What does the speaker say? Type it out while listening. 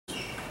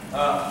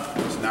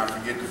Let's not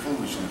forget the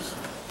foolishness.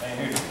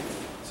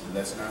 So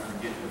let's not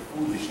forget the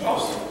foolishness.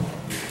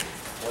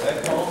 Well,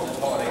 that comes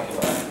the heartache.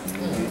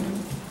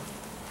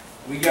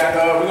 We got,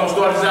 we're going to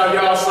start this out,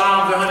 y'all.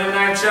 Psalms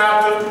 109th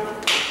chapter.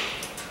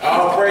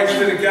 All praise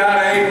to the God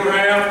of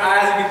Abraham,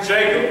 Isaac, and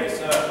Jacob. Yes,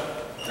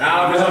 sir.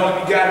 Now, of his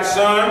only begotten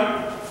son,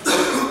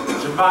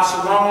 Shabbat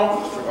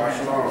Shalom. Shabbat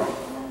Shalom.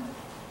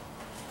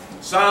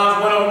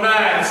 Psalms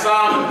 109, the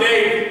Psalm of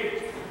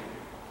David,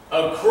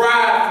 a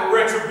cry for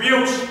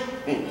retribution.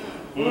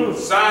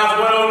 Psalms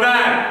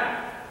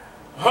 109,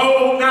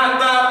 hold not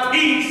thy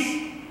peace,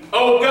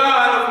 O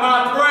God of my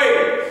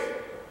praise,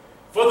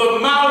 for the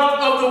mouth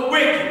of the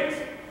wicked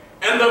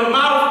and the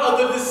mouth of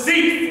the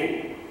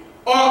deceitful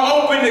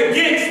are opened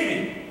against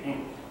me.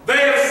 They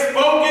have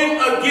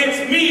spoken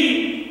against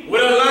me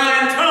with a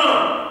lying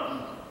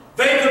tongue.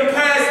 They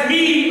compass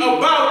me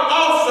about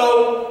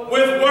also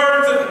with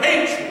words of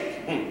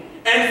hatred,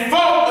 and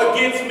fought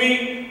against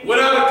me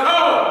without a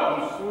cause.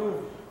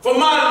 For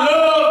my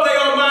love they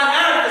are my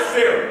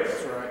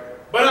adversaries,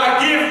 but I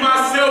give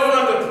myself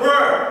unto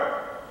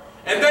prayer.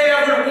 And they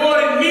have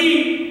rewarded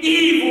me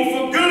evil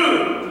for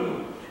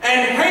good,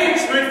 and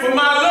hatred for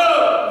my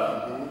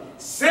love.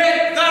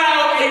 Set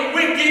thou a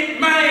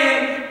wicked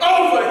man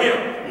over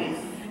him,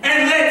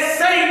 and let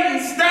Satan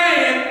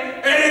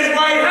stand at his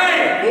right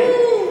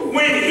hand.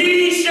 When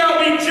he shall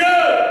be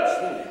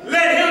judged,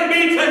 let him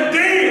be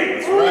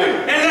condemned,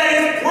 and let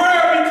his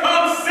prayer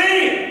become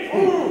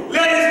sin.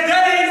 Let his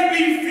days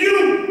be few,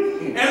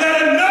 and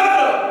let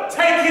another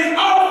take his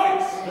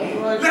office.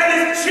 Let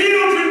his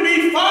children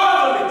be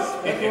fatherless,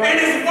 and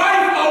his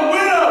wife a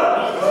widow.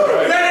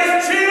 Let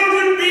his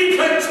children be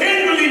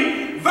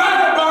continually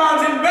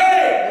vagabonds in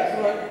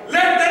bed.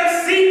 Let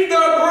them seek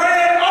their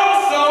bread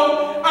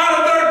also out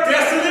of their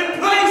desolate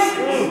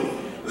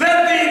places. Let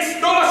the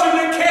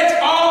extortioner catch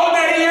all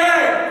that he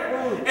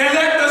had, and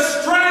let the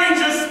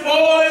stranger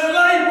spoil his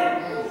labor.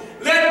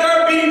 Let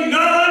there be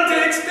none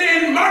to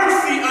extend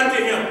mercy unto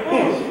him,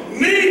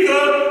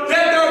 neither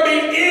let there be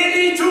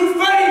any to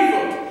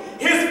favor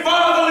his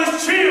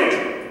fatherless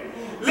children.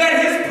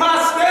 Let his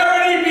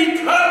posterity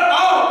be cut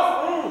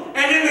off,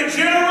 and in the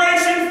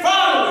generation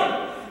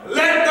following,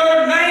 let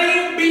their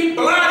name be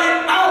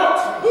blotted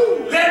out.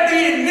 Let the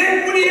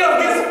iniquity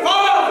of his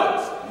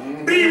fathers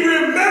be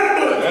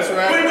remembered with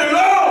the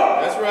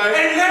Lord.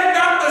 And let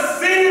not the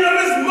sin of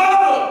his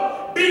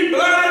mother be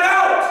blotted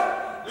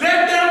out.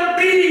 Let them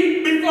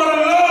be before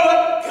the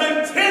Lord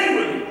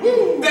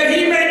continually, that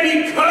he may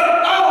be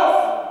cut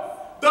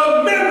off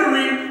the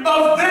memory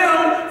of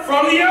them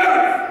from the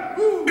earth.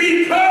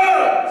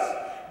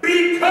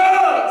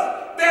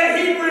 Because that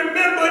he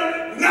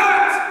remembered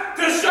not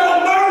to show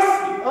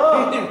mercy,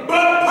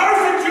 but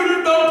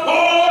persecuted the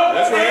poor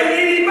and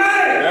needy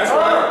man,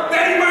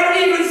 that he might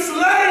even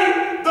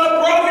slay the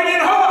broken in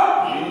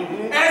heart.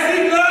 As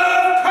he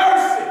loved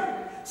cursing,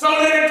 so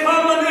let it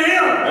come unto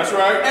him.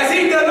 As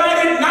he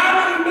delighted not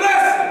in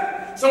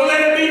blessing, so let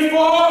it be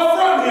far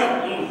from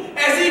him.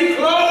 As he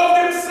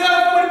clothed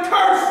himself with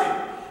cursing,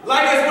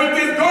 like as with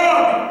his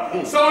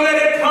garment, so let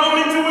it come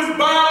into his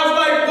bowels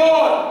like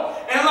water,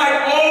 and like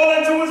oil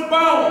into his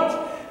bones.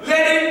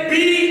 Let it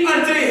be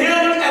unto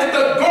him as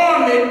the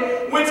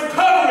garment which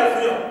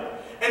covereth him,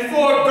 and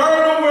for a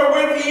girdle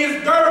wherewith he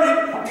is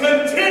girded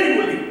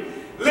continually.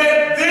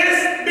 Let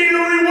this be the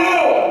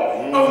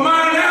reward of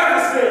mine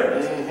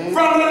adversaries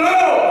from the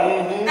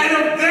Lord, and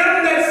of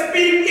them that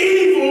speak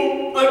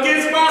evil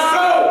against my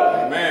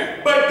soul.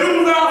 But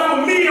do thou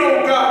for me,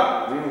 O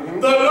God,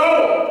 the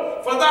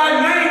Lord, for thy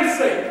name's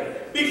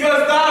sake,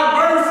 because thy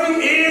mercy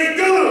is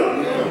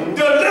good.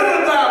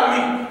 Deliver thou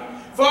me,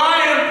 for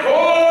I am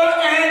poor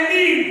and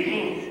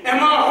needy, and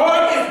my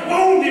heart is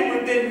wounded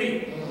within me.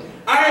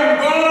 I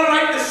am gone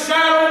like the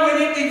shadow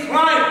when it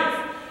declineth.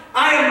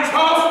 I am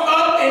tossed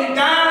up and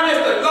down as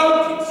the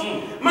locust.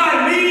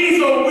 My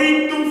knees are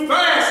weak through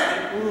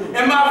fasting,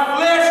 and my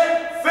flesh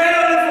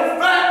faileth for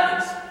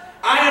fatness.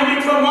 I am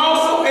become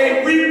also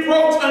a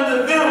reproach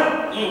unto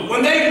them.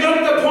 When they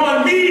looked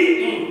upon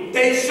me,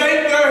 they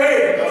shake their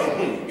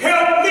heads.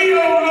 Help me, O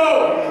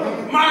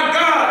Lord, my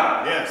God.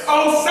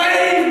 O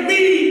save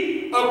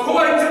me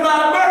according to thy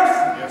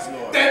mercy,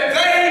 that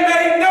they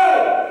may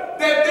know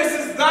that this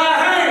is thy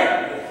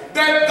hand,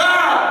 that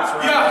thou,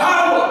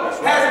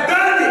 Yahweh, has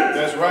done it.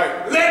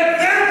 Let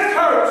them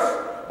curse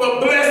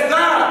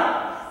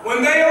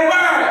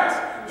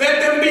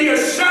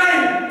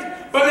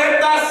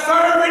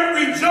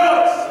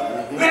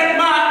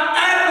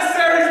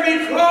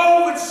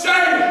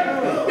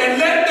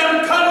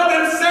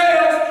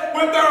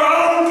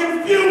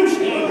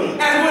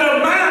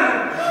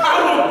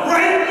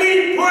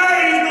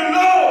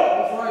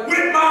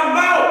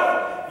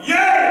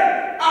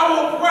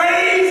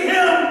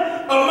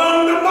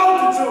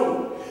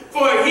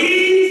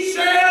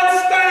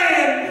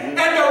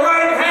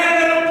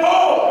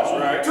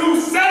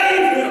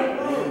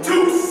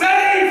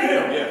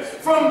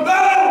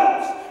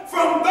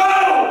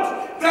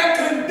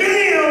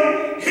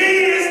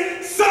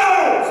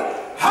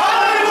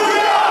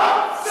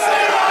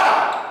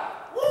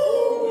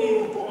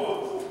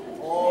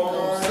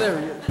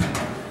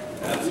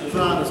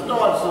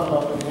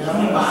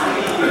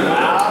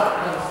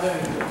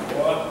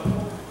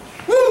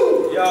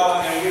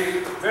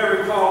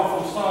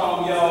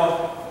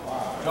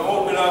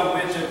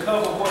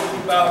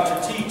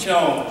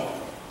shown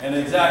and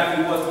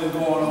exactly what's been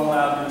going on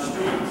out in the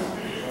streets.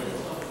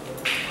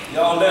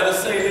 Y'all, let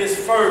us say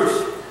this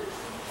first.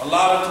 A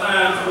lot of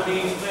times when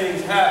these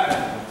things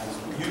happen,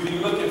 you be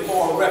looking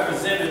for a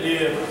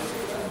representative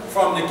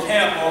from the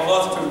camp or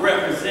us to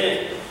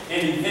represent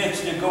and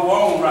events that go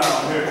on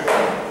around here.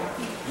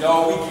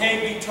 Y'all, we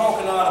can't be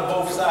talking out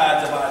of both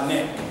sides of our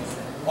neck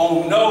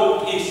on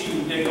no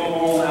issue that go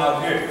on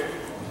out here.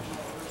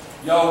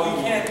 Y'all,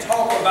 we can't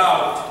talk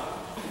about,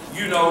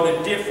 you know,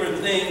 the different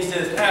things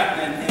that's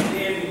happening, and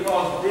then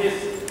because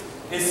this,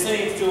 it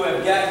seems to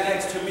have gotten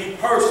next to me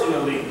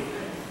personally,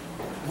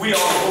 we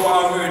all go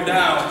out here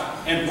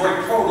now and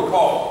break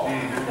protocol.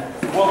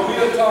 What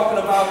we're talking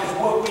about is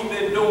what we've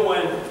been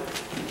doing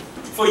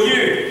for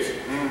years.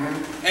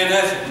 And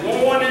that's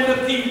warning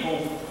the people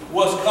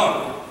what's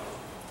coming.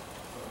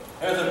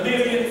 There's a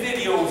million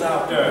videos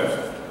out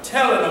there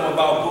telling them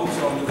about boots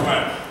on the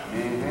ground.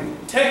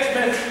 Text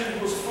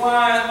messages was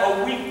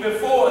flying a week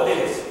before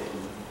this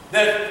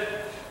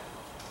that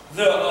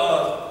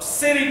the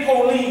city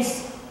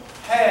police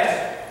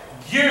had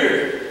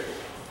geared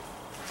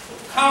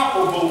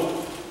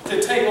comparable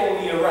to take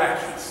on the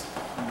Iraqis,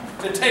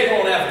 to take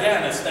on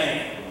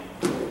Afghanistan.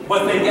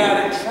 But they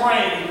got it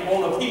trained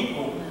on the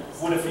people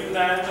with a few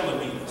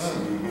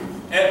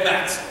 9mm at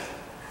max.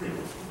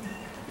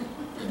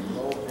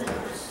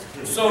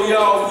 So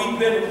y'all, we've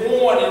been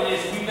warning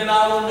this. We've been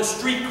out on the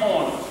street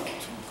corners.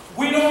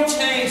 We don't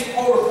change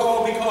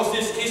protocol because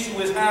this issue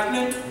is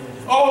happening.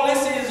 All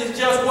this is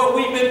just what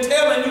we've been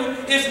telling you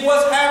is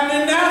what's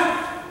happening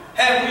now.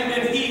 Have we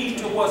been heeding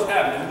to what's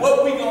happening?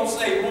 What we gonna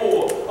say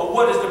more, or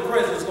what is the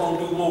president's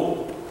gonna do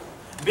more?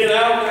 Been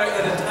out there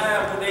at a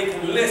time when they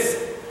can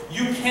listen.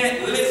 You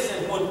can't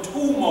listen when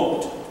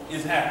tumult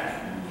is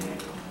happening.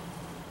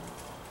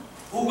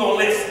 Who gonna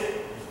listen?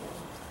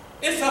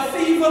 It's a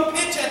fever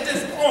pitch at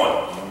this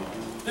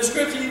point. The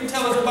scripture even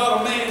tells us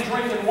about a man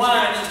drinking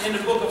wine in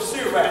the book of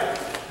Sirach.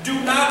 Do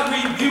not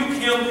rebuke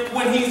him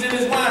when he's in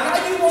his wine.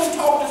 How you gonna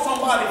talk to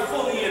somebody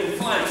fully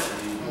inflamed?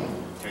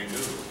 Can't do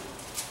it.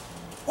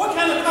 What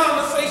kind of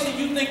conversation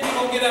you think we're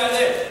gonna get out of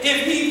there?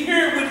 If he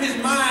here with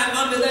his mind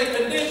under that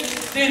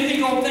condition, then he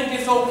gonna think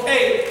it's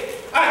okay.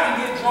 I can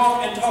get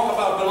drunk and talk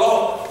about the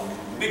Lord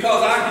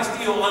because I can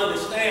still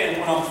understand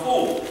when I'm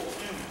full.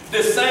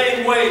 The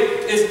same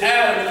way as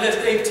Adam, unless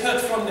they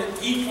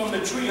eat from the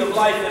tree of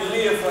life and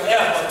live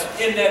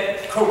forever in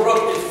that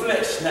corrupted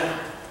flesh now.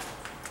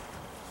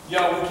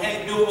 Y'all, we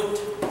can't do it.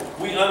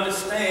 We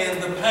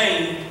understand the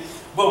pain,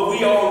 but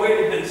we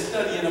already been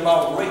studying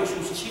about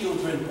Rachel's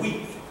children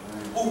weep,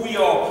 who we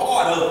are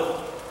part of.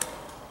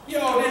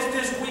 Y'all,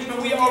 this week,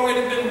 we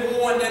already been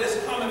warned that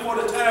it's coming for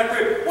the time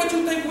period. What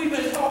you think we've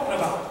been talking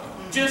about?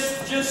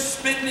 Just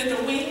spitting at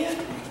the wind?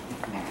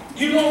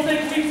 You don't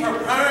think we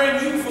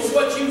preparing you for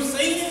what you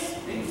see?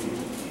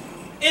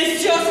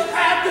 It's just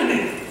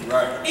happening.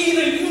 Right.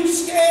 Either you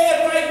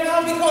scared right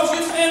now because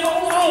you're saying,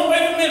 hold on,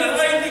 wait a minute,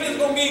 I didn't think it's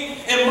going to be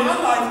in my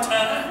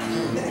lifetime.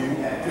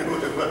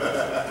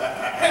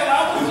 Hell, I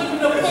was looking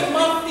to put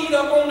my feet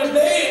up on the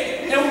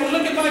bed and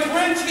look at my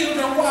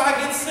grandchildren while I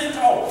get sent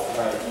off.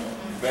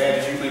 Right. Bad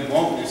as you've been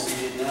wanting to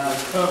see it, now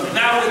it's coming.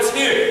 Now it's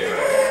here.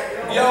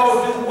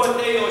 Y'all, do what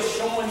they are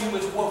showing you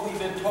is what we've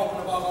been talking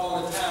about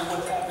all the time,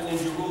 what happened in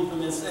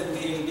Jerusalem in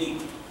 70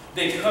 AD.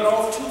 They cut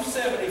off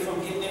 270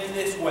 from getting in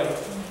this way.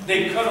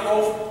 They cut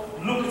off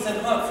Lucas and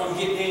Hunt from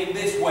getting in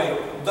this way.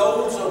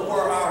 Those are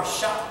where our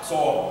shops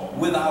are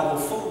with our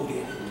food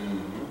in.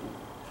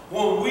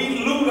 When we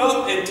loot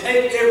up and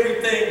take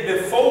everything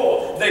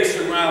before they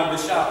surround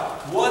the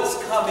shop,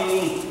 what's coming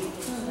in?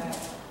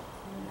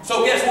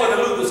 So guess what?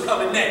 The loot is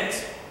coming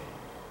next.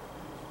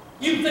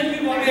 You think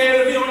you're going to be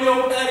able to be on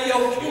your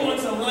patio chewing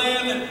some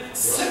lamb and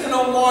sipping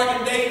on Mark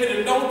and David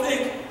and don't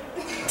think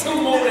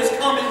tumult is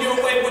coming your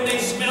way when they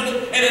smell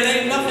it and it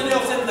ain't nothing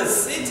else in the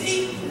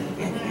city?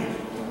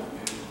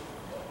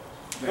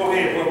 Go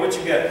ahead, boy, what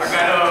you got? I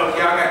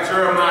got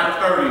Jeremiah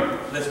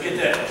 30. Let's get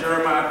that.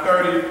 Jeremiah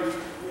 30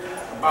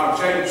 about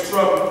Jacob's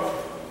trouble.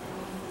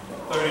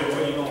 30,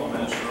 where you going,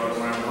 man? Start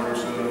around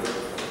verse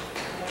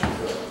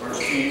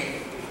 10.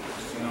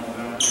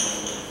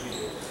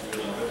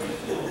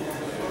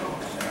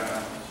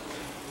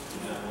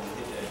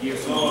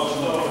 Yes, Lord.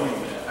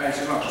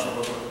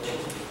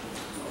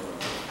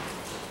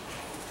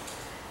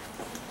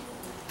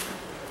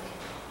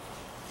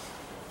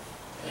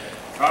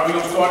 All right, we're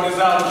going to start this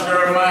out in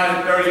Jeremiah,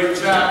 the 30th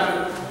chapter.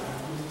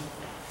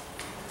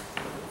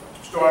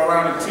 Start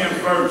around the 10th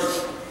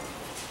verse.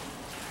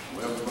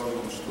 Wherever we're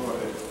going to start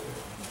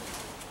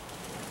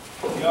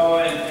at. Y'all,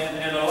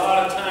 and a lot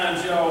of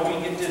times, y'all, we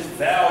get this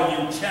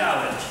value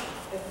challenge.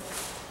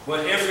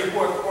 But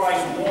everywhere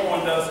Christ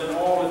warned us and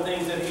all the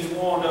things that he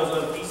warned us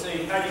of, he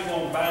said, how you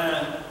going to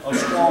bind a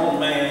strong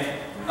man?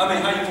 I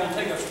mean, how you going to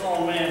take a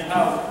strong man's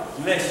house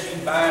unless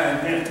you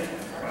bind him?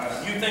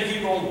 You think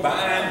you're going to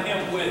bind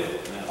him with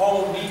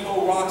Home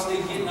Depot rocks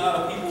they getting out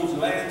of people's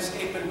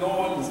landscaping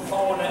gardens,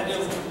 throwing at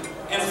them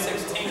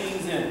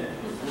M16s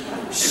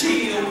and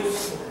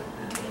shields?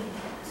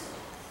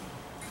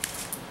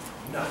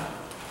 No.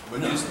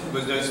 But has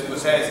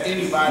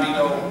anybody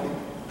though,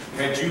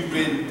 had you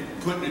been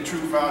putting the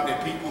truth out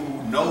that people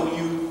who know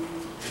you,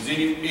 has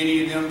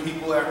any of them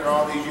people after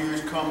all these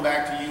years come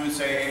back to you and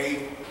say,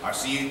 hey, I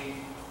see it,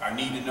 I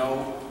need to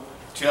know,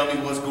 tell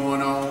me what's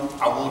going on,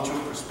 I want your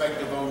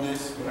perspective on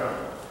this? No.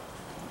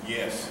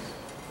 Yes.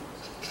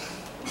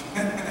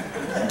 All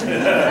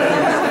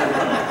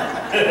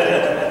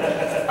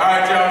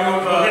right, y'all,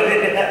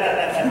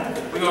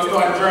 we're going to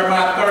start at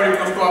Jeremiah 30. We're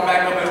going to start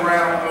back up at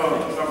around,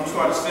 we're going to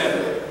start at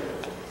 7.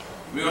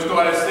 We're going to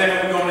start at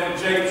 7. We're going into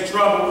Jacob's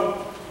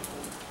trouble,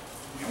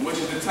 and which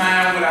is the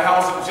time when the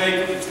house of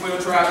Jacob, the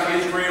 12 tribes of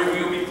Israel,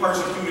 will be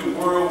persecuted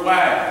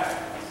worldwide.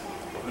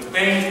 The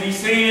things we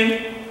seeing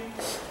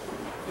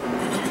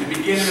in the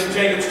beginning of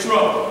Jacob's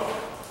trouble.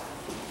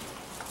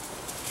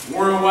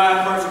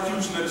 Worldwide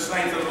persecution of the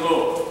saints of the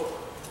Lord.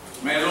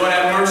 May the Lord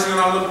have mercy on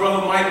our little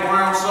brother Mike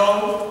Brown's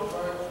soul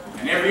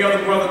and every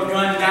other brother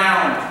gunned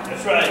down.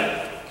 That's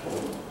right.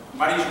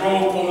 By these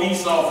rogue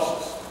police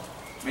officers.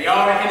 May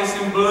all the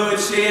innocent blood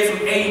shed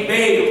from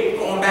Abel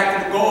going back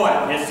to the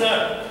garden. Yes,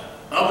 sir.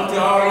 Up until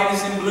all the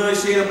innocent blood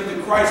shed up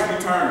until Christ's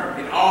return.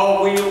 It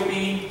all will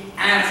be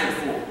answered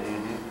for.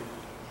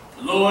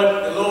 The Lord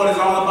is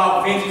all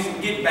about vengeance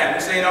and get back.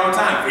 We say it all the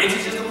time.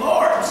 Vengeance is the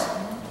Lord's.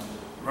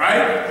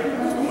 Right?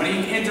 When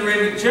he enter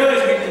into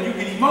judgment, then you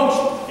get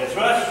emotional. That's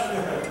right.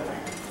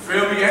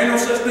 Feel me? Ain't no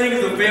such thing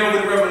as a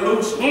velvet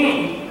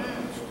revolution.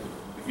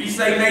 If he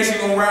say nation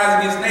gonna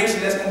rise against nation,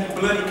 that's gonna be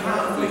bloody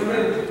conflict,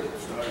 man.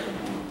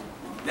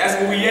 That's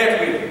where we at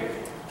with it.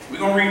 We're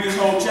gonna read this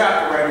whole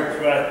chapter right here.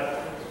 Right.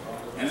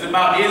 And it's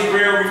about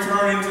Israel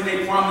returning to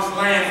their promised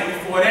land. But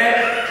before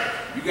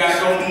that, you gotta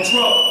go through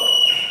trouble,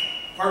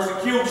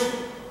 persecution.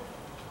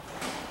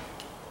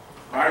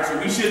 Alright, so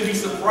we shouldn't be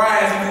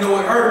surprised even though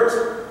it hurts.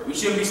 We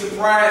shouldn't be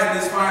surprised in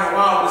this final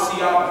hour to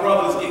see our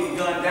brothers getting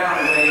gunned down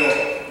as they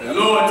are. The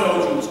Lord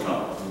told you it was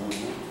coming.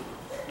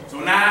 So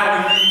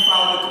now we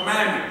follow the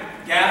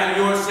commandment.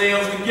 Gather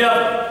yourselves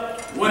together.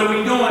 What are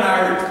we doing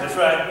out here? That's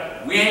right.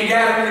 We ain't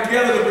gathering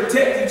together to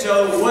protect each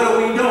other. What are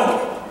we doing?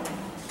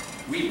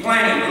 We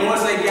planning. The Lord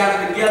said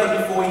gather together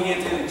before he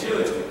enters into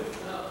judgment.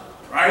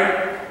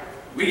 Right?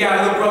 We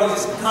got little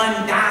brothers just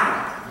gunned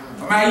down.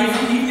 I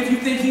mean, even if you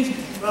think he's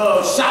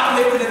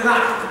shoplifting or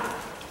not,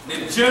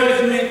 the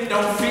judgment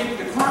don't fit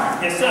the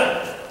crime. Yes,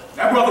 sir.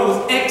 That brother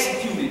was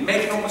executed.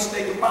 Make no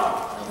mistake about it.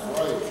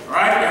 That's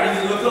right. Y'all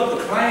need to look up.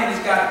 The Klan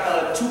has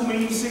got 2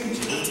 million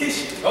signatures.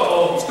 Petition.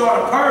 Uh-oh. He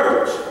started a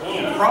purge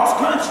across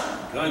country.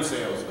 gun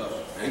sales stuff.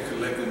 They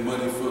collecting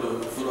money for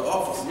the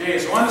office. Yeah,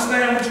 so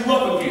understand what you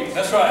up against.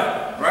 That's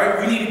right. Right?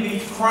 We need to be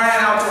crying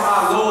out to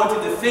our Lord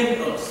to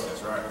defend us.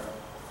 That's right.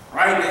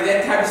 Right?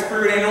 That type of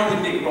spirit ain't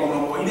on the Negro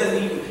no more. He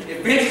doesn't even,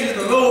 if vengeance is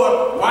the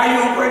Lord, why you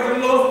don't pray to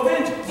the Lord for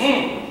vengeance?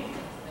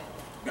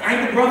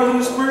 Ain't the brothers in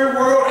the spirit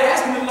world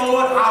asking the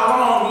Lord, how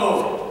long,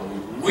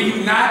 Lord? Will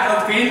you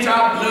not avenge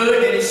our blood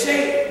that is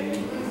shed?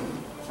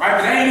 Right?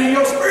 But that ain't in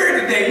your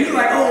spirit today. You're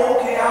like, oh,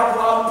 okay,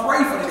 I'll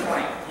pray for the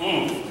claim.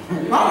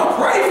 I'm going to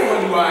pray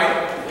for you, all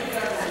right?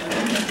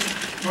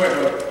 Go ahead,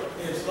 brother.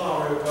 Yeah,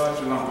 shalom, everybody.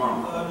 Shalom,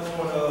 mama. I just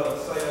want to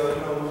say, we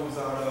was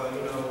on,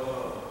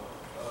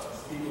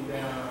 speaking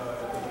down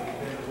at the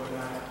event or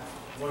whatnot.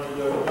 One of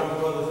your young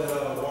brothers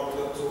that walked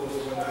up to us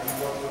or whatnot, he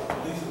walked up to the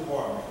police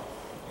department.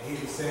 And he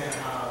was saying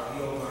how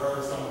he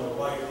overheard some of the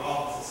white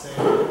officers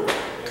saying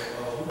that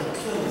we're going to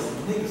kill us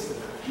some niggas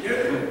tonight.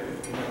 Yeah. We're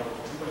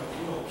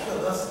going to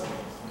kill us some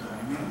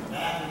niggas.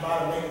 Laughing about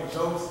it, making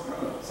jokes,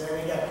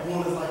 saying they got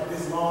bullets like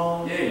this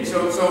long. Yeah,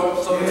 so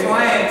the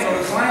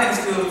Klan is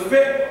still in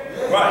effect.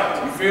 Yeah.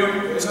 Right. You feel me?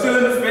 It's still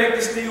in effect,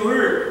 it's still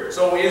here.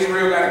 So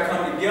Israel got to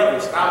come together.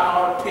 Stop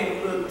all the petty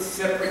little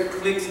separate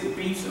cliques and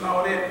beefs and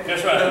all that.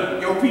 That's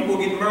right. Your people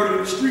get murdered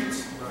in the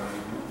streets.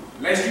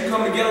 Unless you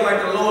come together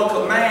like the Lord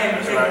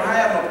commands, you don't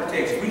have no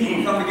protection. We need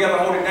to come together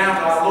holding down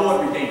to our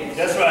Lord redeemed.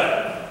 That's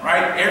right.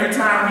 Right? Every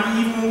time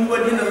even when we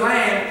wasn't in the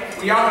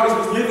land, we always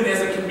was living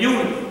as a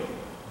community.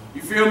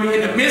 You feel me?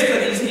 In the midst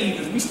of these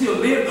heathens, we still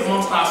lived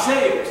amongst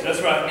ourselves.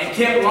 That's right. And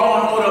kept law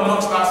and order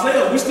amongst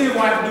ourselves. We still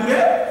want to do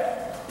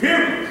that.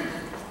 Period.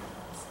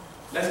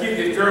 Let's get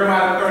to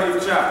Jeremiah the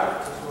 30th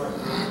chapter.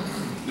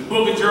 The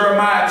book of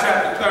Jeremiah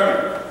chapter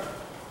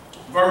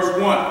 30, verse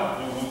 1.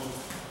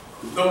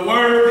 The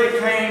word that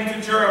came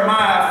to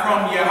Jeremiah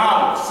from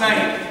Yahweh,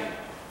 saying,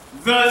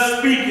 Thus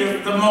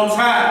speaketh the Most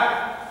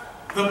High,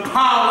 the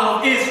power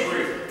of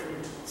Israel,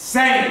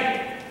 saying,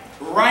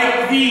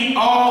 Write thee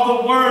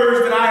all the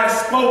words that I have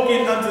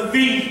spoken unto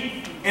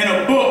thee in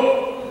a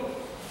book.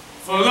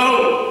 For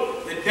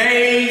lo, the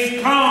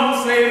days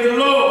come, saith the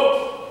Lord,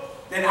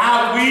 that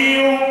I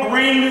will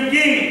bring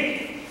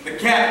again the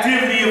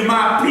captivity of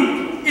my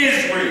people,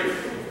 Israel,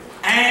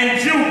 and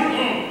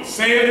Judah,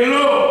 saith the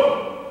Lord.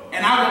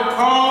 And I will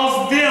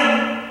cause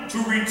them to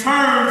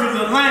return to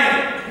the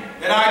land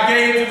that I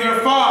gave to their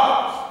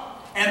fathers,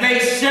 and they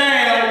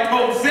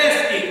shall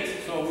possess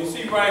it. So we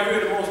see right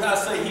here the Most High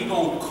say He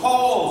gonna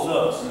cause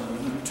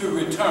us to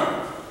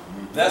return.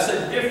 That's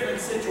a different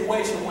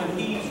situation when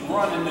He's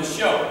running the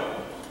show.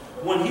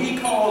 When He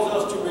calls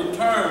us to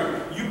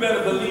return, you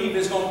better believe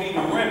is going to be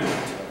the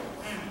remnant.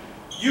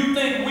 You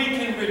think we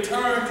can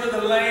return to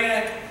the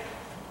land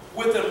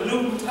with the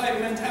looting type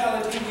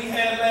mentality we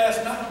had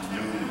last night?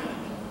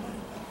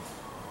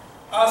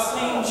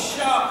 I seen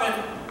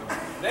shopping.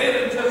 They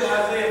done took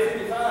Isaiah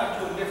 55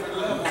 to a different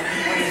level when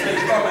it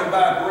says come and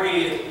buy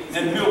bread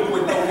and milk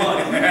with no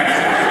money.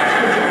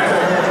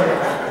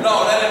 No,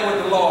 that ain't what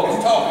the law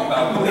was talking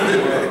about.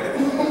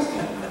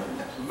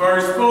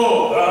 Verse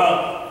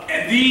 4.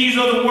 And these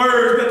are the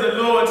words that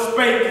the Lord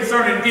spake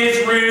concerning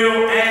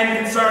Israel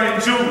and concerning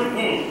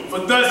Judah. For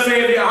thus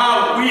saith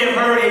Yahweh, we have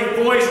heard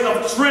a voice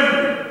of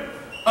trembling,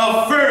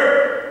 of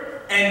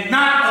fear, and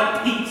not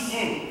of peace.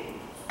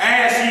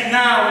 Ask ye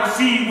now and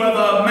see whether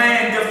a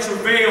man doth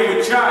travail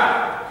with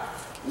child.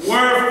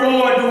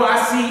 Wherefore do I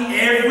see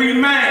every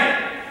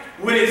man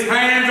with his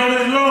hands on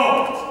his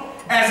loins,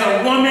 as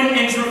a woman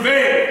in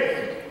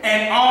travail,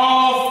 and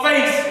all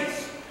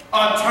faces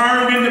are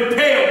turned into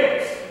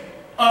paleness.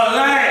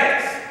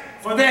 Alas,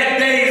 for that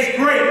day is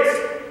great,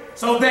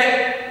 so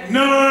that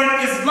none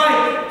is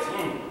like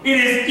it. It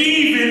is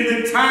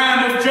even the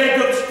time of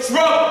Jacob's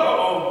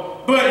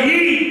trouble, but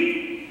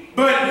he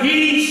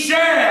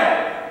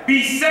shall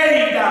be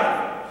saved out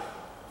of it.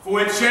 For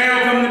it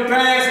shall come to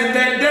pass in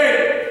that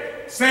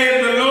day,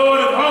 saith the Lord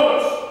of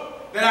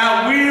hosts, that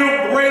I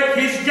will break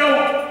his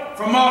yoke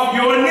from off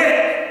your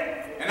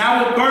neck, and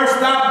I will burst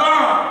thy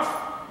bonds,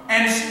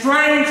 and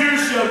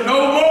strangers shall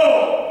no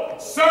more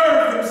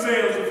serve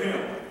themselves of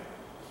him.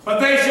 But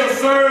they shall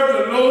serve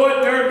the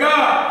Lord their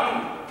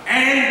God,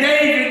 and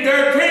David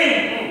their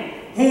king,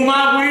 whom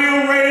I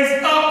will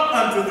raise up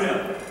unto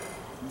them.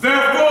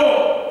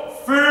 Therefore,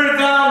 fear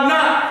thou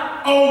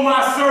not, O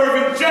my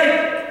servant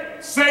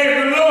Jacob,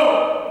 saith the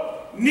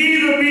Lord,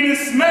 neither be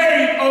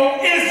dismayed, O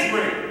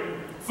Israel.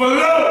 For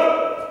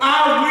lo,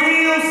 I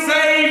will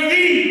save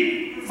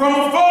thee from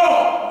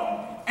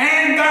afar,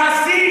 and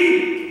thy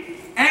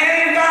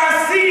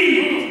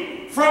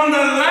seed from the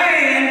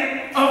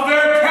land of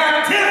their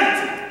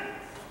captivity.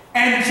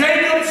 And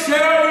Jacob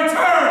shall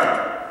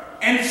return,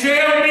 and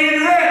shall be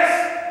in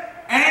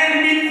rest,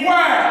 and be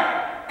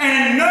quiet,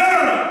 and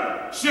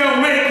none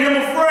shall make him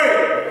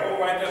afraid. All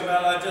right, there,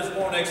 Mal, I just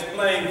want to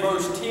explain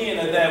verse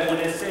 10 of that when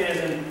it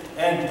says,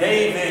 and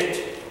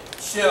David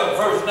shall,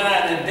 verse 9,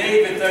 and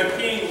David their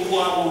king, who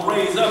I will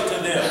raise up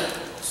to them.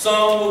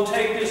 Some will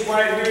take this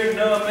right here,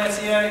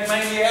 non-messianic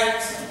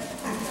maniacs,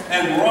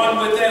 and run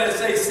with that and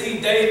say,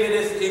 see, David,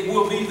 it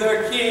will be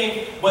their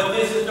king, but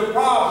this is the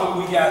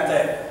problem we got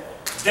there.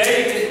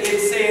 David, it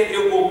said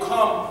it will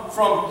come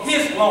from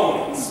his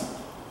loins.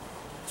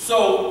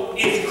 So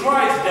it's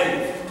Christ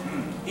David.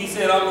 He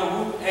said, I'm the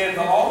root and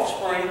the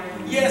offspring.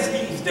 Yes,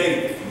 he's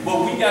David.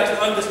 But we got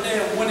to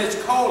understand when it's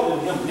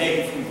calling him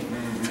David.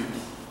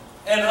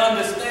 And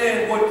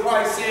understand what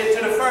Christ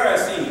said to the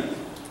Pharisees.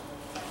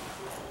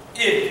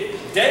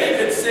 If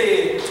David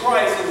said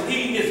Christ and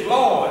he is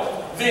Lord,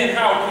 then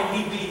how can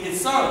he be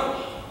his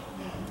son?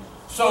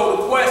 So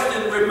the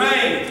question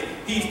remains.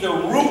 He's the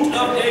root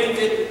of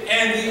David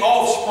and the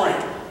offspring.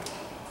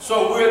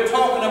 So we're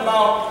talking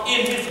about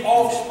in his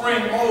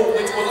offspring mode,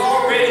 which was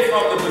already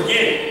from the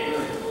beginning.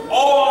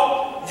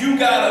 Or you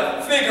got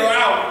to figure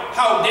out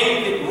how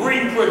David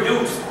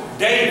reproduced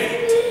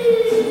David.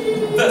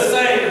 The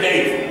same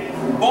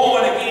David,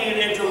 born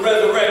again into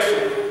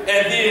resurrection,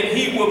 and then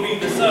he will be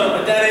the son,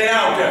 but that ain't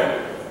out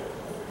there.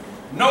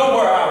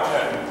 Nowhere out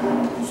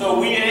there. So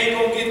we ain't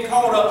going to get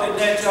caught up in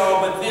that,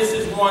 y'all, but this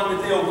is one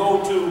that they'll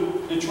go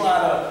to try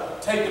to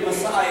take the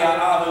Messiah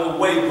out of the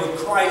way, but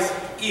Christ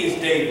is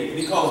David,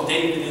 because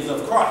David is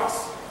of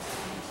Christ.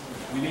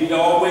 We need to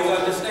always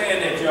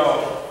understand that,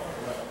 y'all.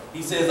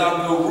 He says,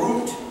 I'm the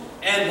root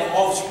and the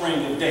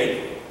offspring of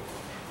David.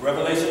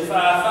 Revelation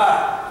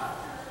 5:5.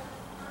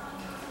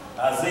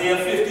 Isaiah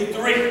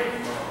 53.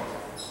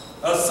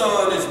 A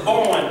son is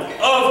born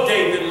of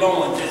David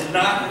loins. It's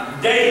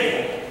not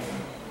David.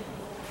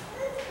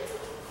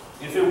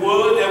 If it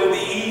would, that would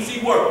be easy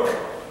work.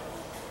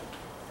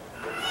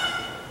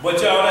 But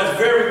y'all, that's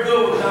very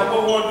good. Now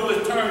what we want to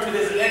do is turn to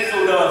this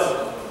Exodus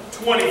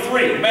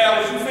 23.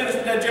 Mal, was you finished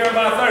with that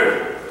Jeremiah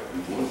 30?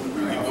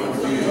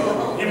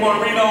 You want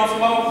to read on some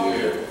more?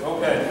 Yeah.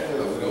 Okay.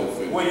 Let's go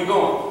finish. Where you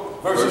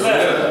going? Verse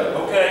 11.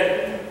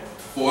 Okay.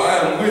 For I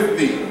am with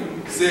thee,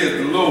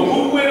 says the Lord.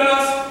 Who with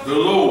us? The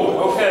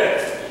Lord.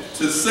 Okay.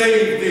 To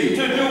save thee.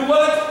 To do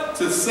what?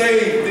 To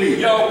save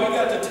thee. Y'all, we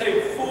got to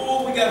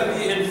we got to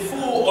be in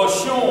full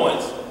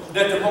assurance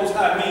that the Most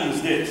High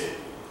means this.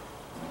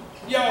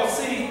 Y'all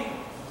see,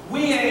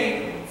 we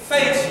ain't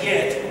faced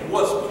yet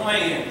what's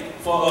planned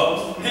for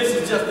us. This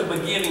is just the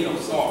beginning of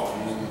sorrow.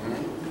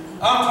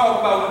 I'm talking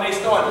about when they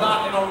start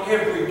knocking on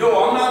every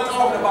door. I'm not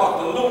talking about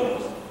the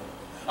looters.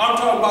 I'm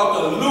talking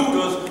about the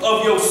looters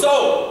of your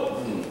soul.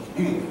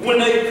 When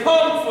they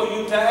come for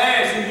you to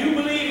ask you, you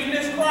believe in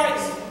this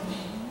Christ?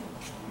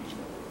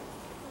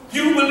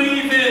 You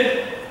believe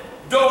in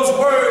those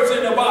words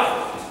in the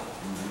Bible?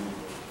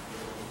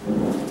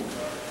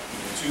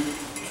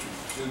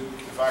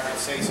 If I could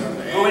say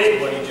something to Go add ahead.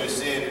 to what he just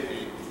said,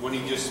 when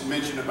he just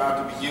mentioned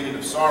about the beginning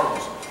of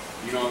sorrows,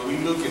 You know, we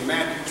look at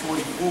Matthew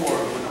 24,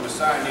 when the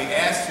Messiah, and they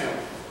asked him,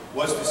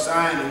 what's the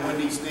sign and when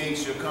these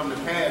things shall come to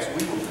pass?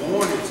 We were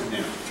born into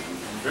them.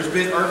 There's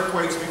been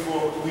earthquakes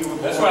before we were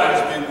born. That's right.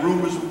 There's been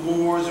rumors of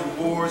wars and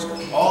wars.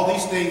 All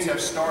these things have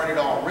started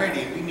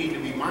already, and we need to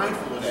be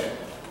mindful of that.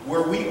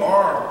 Where we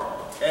are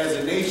as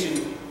a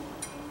nation,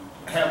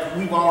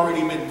 we've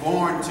already been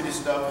born to this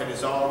stuff and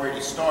it's already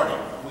started.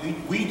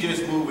 We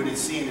just moving and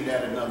seeing it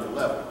at another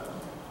level.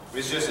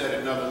 It's just at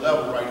another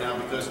level right now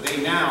because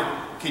they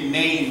now can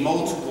name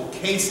multiple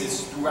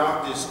cases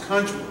throughout this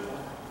country.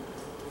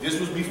 This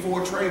was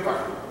before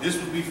Trayvon. This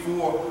was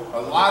before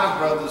a lot of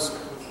brothers,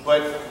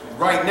 but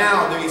right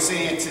now they're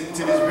saying to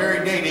this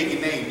very day they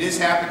can name this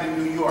happened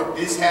in New York,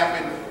 this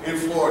happened in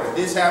Florida,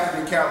 this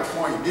happened in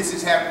California, this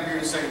has happened here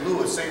in St.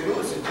 Louis. St.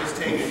 Louis is just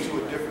taken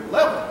to a different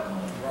level.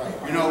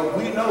 You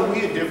know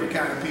we a different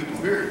kind of people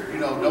here. You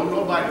know, don't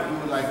nobody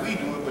do it like we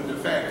do it, but the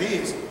fact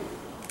is,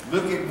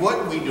 look at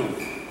what we do.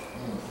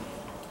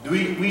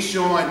 We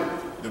showing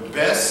the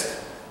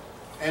best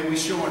and we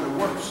showing the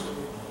worst.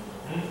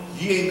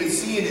 You ain't been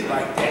seeing it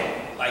like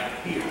that,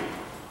 like here.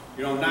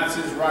 You know, not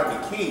since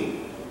Rodney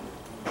King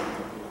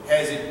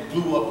has it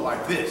blew up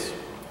like this.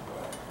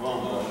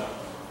 Well,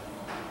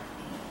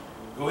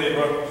 Go ahead,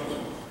 bro.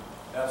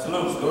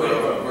 Absolutely. Go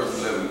ahead, verse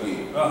 11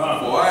 again. For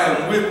I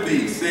am with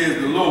thee,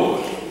 says the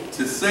Lord,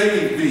 to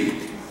save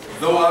thee,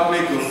 though I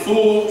make a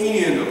full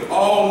end of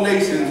all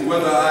nations,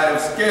 whether I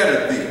have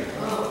scattered thee.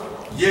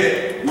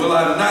 Yet will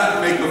I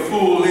not make a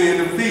full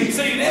end of thee.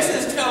 See,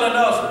 this is telling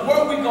us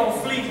where we going to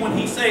flee when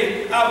he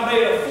say, I've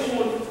made a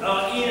full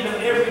end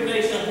of every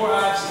nation where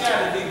I've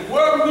scattered thee.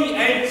 Where we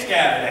ain't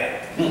scattered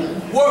at.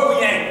 Where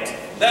we ain't.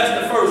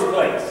 That's the first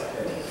place.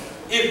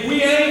 If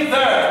we ain't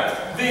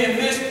there, then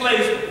this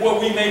place where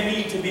we may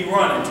need to be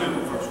running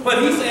to.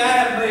 But he said, I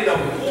have made a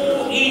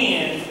full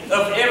end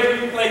of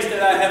every place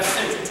that I have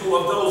sent you to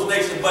of those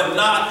nations, but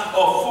not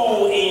a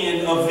full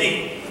end of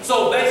thee.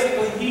 So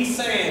basically he's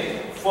saying,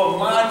 for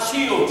my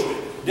children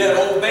that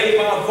obey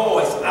my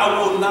voice,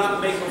 I will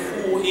not make a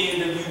full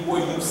end of you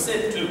where you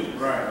sent to.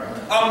 right.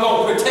 I'm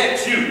going to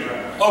protect you.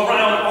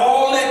 Around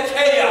all that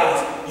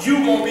chaos,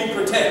 you going to be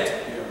protected.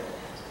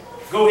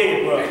 Go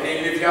ahead, bro.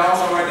 And if y'all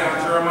also write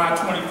down Jeremiah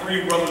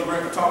 23, Brother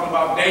Greg talking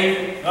about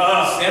David.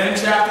 7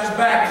 chapters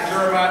back in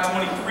Jeremiah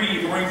 23,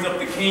 he brings up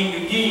the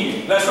king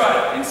again. That's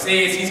right. And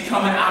says he's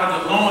coming out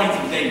of the loins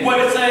of David. What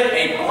did it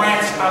say? A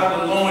branch out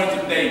of the loins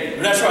of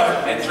David. That's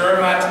right. At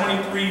Jeremiah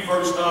 23,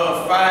 verse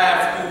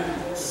 5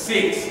 through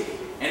 6.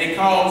 And it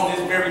calls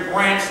this very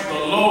branch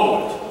the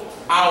Lord,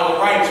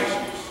 our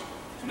righteousness.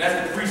 So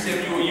that's the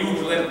precept you will use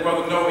to let the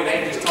brother know it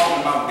ain't just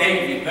talking about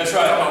David. That's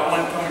right. It's talking about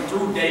one coming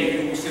through David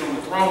who will sit on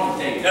the throne of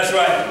David. That's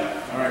right.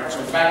 All right,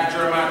 so back to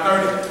Jeremiah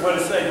 30. What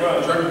did it say,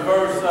 brother?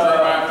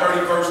 Jeremiah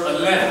 30, verse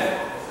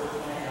 11.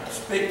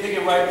 Pick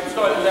it right.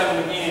 Start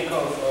 11 again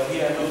because he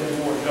had a little bit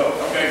more to go.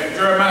 Okay,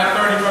 Jeremiah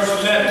 30, verse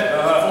 11.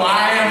 For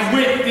I am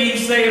with thee,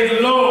 saith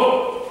the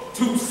Lord,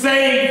 to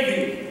save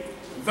thee,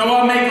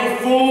 though I make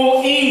a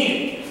full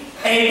end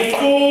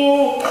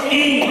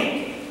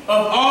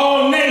of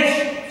all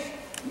nations,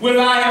 will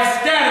I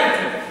have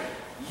scattered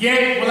thee,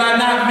 yet will I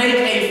not make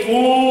a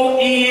full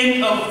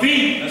end of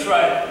thee. That's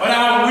right. But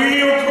I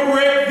will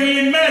correct thee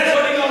in measure.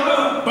 What are you going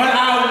to do? But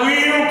I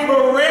will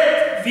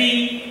correct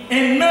thee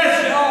in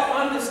measure. Y'all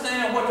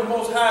understand what the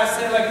Most High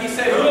said? Like he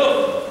said,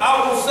 look,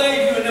 I will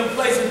save you in them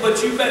places,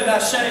 but you better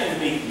not shame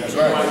me. That's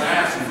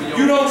right.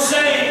 You don't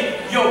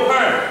shame your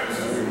parents.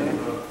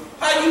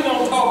 How you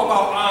going to talk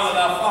about honoring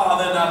our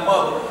father and our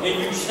mother and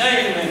you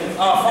shaming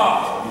our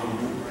father?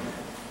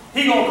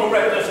 He going to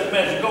correct us in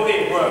measure. Go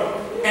ahead, brother.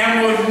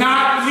 And will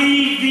not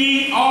leave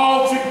thee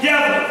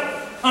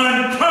altogether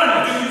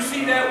unpunished. Do you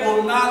see that?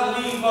 Will not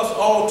leave us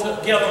all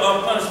together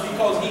unpunished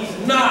because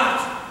he's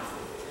not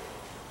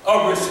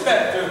a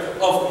respecter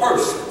of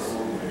persons.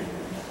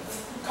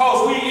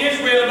 Because we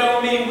Israel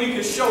don't mean we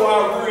could show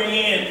our rear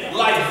end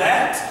like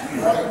that.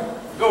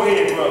 Right. Go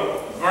ahead, brother.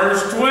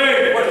 Verse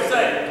 12. What it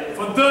say?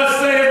 For thus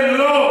saith the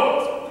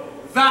Lord,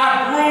 thy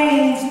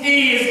bruise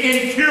is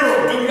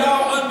incurable. Do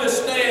y'all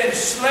understand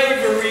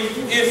slavery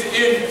is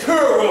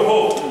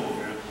incurable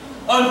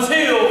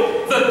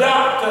until the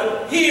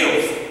doctor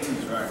heals it?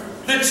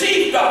 The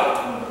chief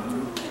doctor.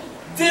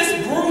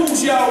 This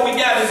bruise, y'all, we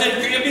got is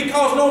incurable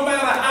because no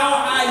matter how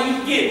high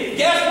you get,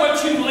 guess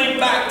what you link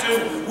back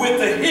to with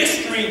the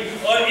history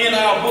in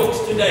our books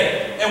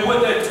today and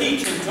what they're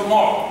teaching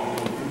tomorrow?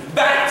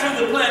 Back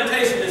to the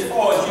plantation as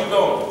far as you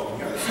go.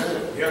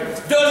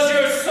 Does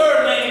your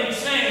surname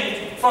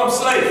change from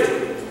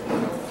slavery?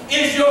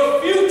 Is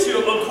your future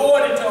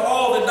according to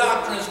all the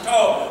doctrines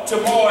taught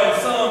tomorrow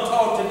and some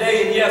taught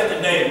today and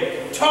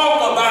yesterday?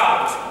 Talk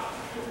about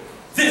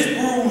this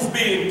bruise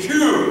being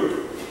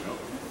cured.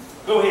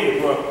 Go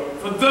ahead, bro.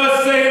 For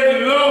thus saith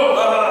the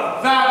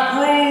Lord, thy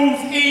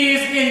bruise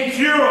is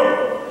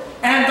incurable,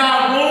 and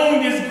thy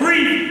wound is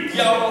grievous.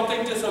 Y'all don't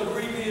think this a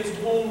grievous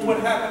wound? What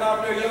happened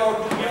out there?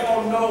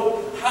 Y'all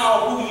know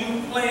who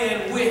you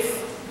playing with.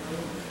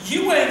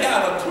 You ain't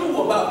got a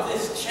clue about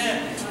this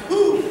chant.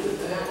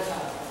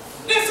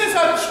 This is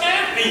a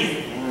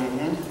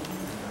champion.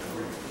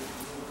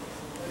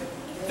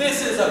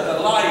 This is a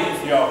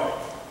Goliath, y'all.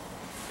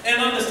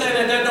 And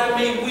understand that don't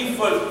mean we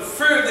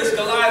fear this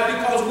Goliath,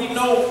 because we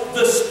know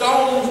the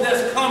stones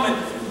that's coming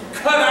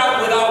cut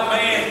out without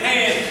man's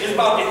hand is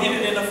about to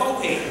hit it in the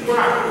forehead.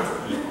 Right.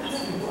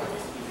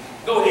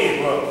 Go ahead,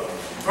 bro.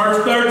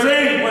 Verse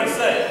 13. What it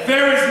say?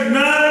 There is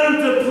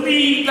none to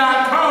plead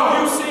thy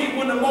cause. You see,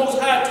 when the Most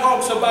High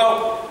talks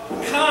about,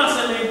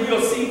 constantly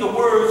we'll see the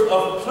words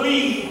of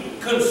plead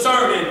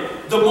concerning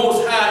the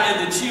Most High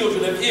and the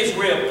children of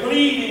Israel.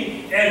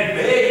 Pleading and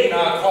begging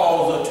our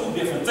cause are two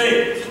different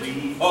things.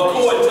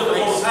 According to the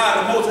Most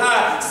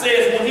High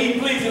says when he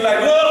pleads, he's like,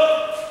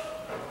 look,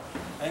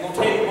 I ain't gonna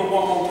tell you but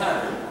one more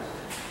time.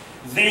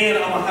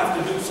 Then I'm gonna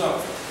have to do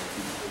something.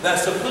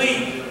 That's a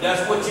plea.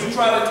 That's what you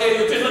try to tell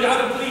your children. Look,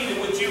 I've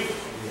pleaded with you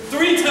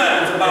 3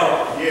 times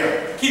about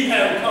keep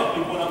having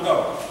company when I'm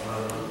gone.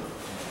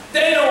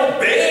 They don't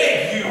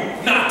beg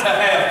you not to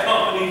have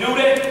company, do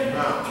they?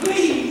 No.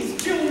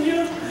 Please,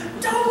 Junior,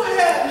 don't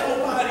have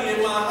nobody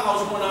in my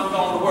house when I'm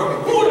going to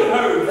work. Who would have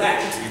heard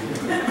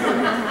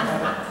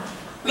that?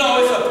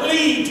 No, it's a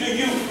plea to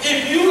you.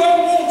 If you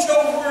don't want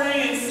your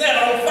brain set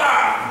on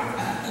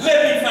fire, let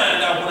me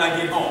find out when I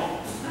get home.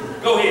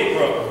 Go ahead,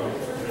 bro.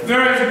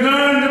 There is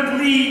none to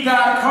plead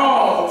thy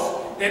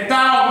cause, that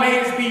thou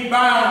mayest be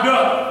bound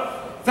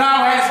up. Thou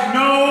hast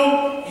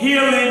no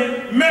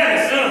healing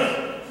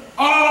medicine.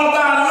 All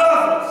thy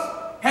lovers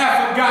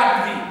have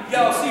forgotten thee.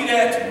 Y'all see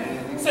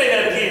that? Say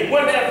that again.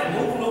 What that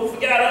who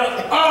forgot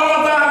us?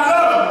 All thy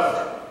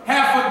lovers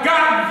have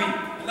forgotten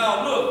thee.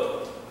 Now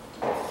look,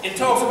 it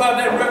talks about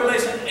that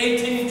Revelation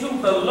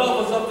 18:2, the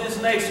lovers of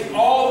this nation,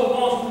 all the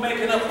ones who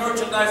making up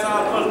merchandise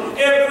out of us,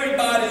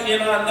 everybody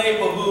in our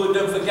neighborhood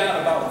done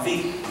forgot about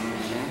thee.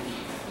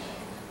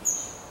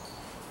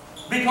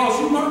 Because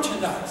you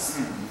merchandise.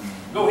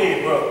 Go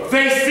ahead, bro.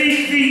 They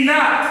seek thee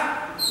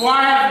not, for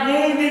I have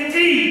wounded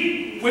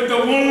thee with the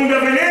wound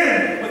of an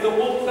enemy. With the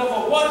wound of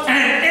a what?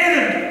 An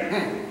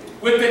enemy.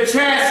 With the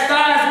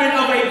chastisement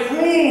of a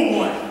cruel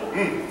one.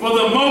 For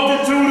the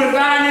multitude of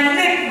thine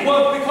iniquity.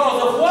 Well,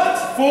 because of what?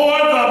 For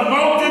the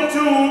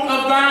multitude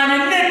of thine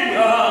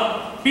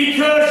iniquity.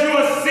 Because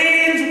your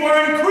sins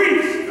were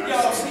increased.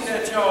 Y'all see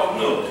that, y'all?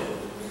 Look,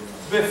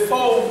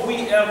 before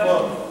we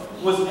ever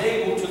was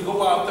able to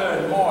go out there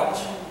and march,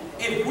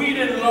 if we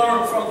didn't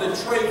learn from the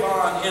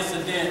Trayvon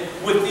incident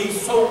with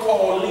these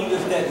so-called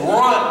leaders that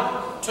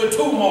run to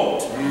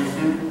tumult,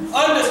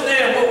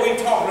 understand what we're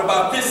talking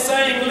about. This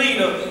same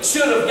leader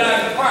should have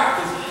gotten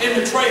practice in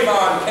the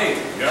Trayvon case.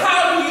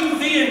 How do you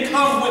then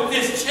come with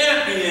this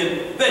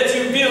champion that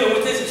you're dealing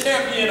with, this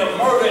champion of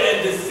murder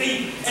and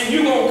deceit, and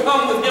you're going to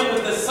come with him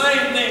with the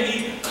same thing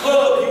he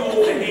clubbed you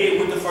over the head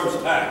with the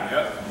first time?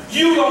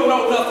 You don't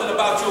know nothing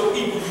about your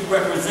people you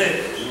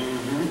represent.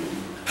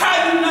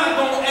 How you not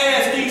going to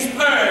ask these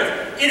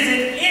parents, is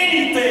it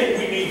anything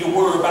we need to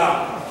worry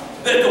about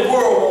that the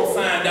world won't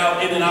find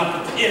out in an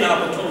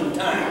inopportune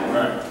time?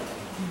 Right.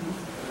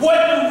 What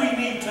do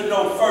we need to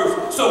know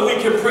first so we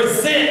can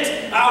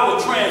present our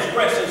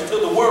transgressions to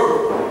the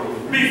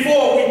world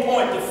before we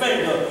point the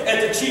finger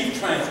at the chief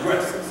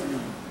transgressors?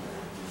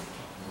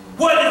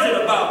 What is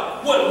it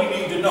about? What do we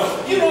need to know?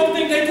 You don't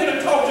think they could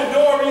have talked to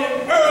Dorian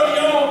early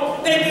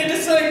on? They did the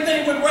same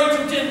thing with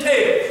Rachel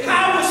Gentile.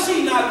 How was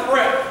she not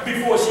prepped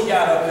before she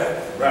got up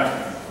there?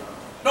 Right.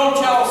 Don't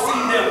y'all see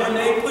that when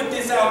they put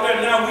this out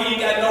there, now we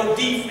ain't got no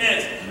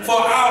defense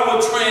for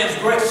our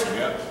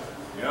transgression?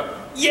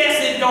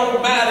 Yes, it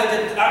don't matter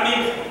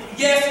that,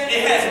 yes,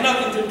 it has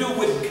nothing to do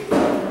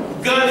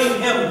with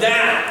gunning him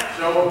down.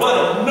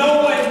 But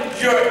knowing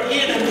your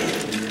enemy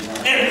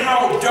and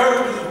how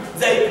dirty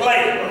they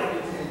play.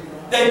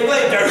 They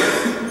play dirty.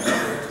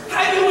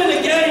 How you in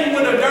a game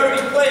with a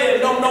dirty player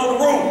and don't know the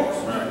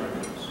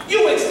rules?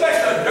 You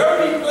expect a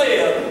dirty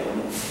player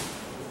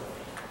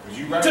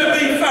to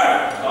be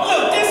fair.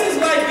 Look, this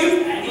is like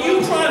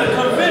you trying to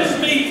convince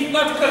me,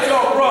 not to cut you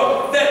off,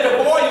 bro, that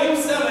the boy you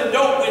selling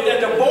dope with, that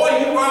the boy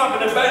you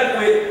robbing the bank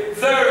with,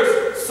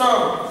 there's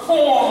some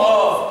form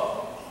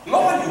of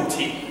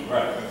loyalty.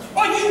 Right.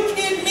 Are you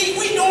kidding me?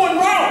 We doing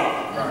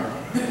wrong. Right.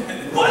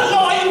 What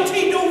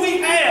loyalty do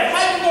we have?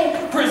 How you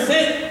going to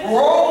present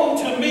wrong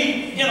to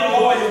me in a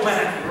loyal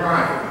manner?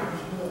 Right.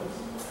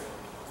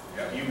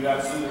 You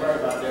absolutely right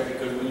about that,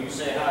 because when you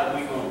say how are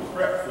we going to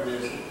prep for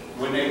this,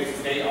 when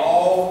they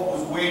all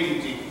was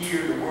waiting to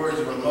hear the words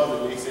of her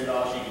mother, they said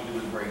all she could do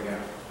is break down.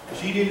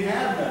 She didn't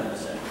have nothing to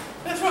say.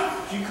 That's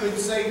right. She couldn't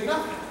say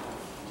nothing.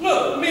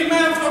 Look, me and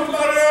man talked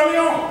about it early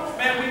on.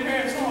 Man, we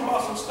hearing something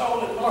about some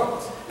stolen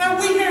blunts. Now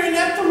we hearing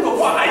that through the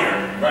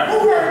wire. Right. Who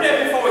heard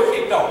that before it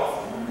kicked off?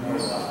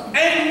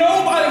 Ain't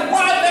nobody,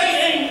 why they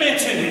ain't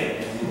mentioning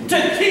it? To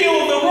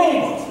kill the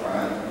rumors.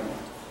 Right.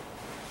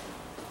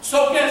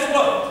 So guess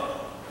what?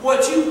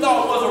 What you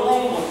thought was a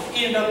rumor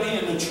ended up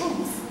being the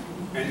truth.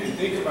 And then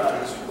think about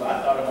it,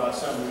 I thought about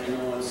something that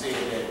no one said,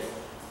 that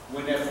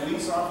when that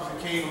police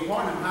officer came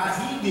upon him, how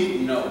he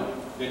didn't know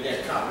that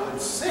that cop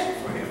wasn't sent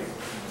for him.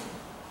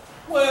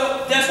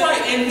 Well, that's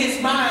right, in his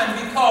mind,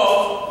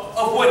 because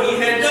of what he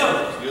had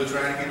done. Still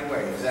trying to get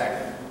away,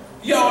 exactly.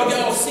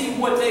 Y'all see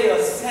what they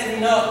are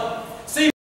setting up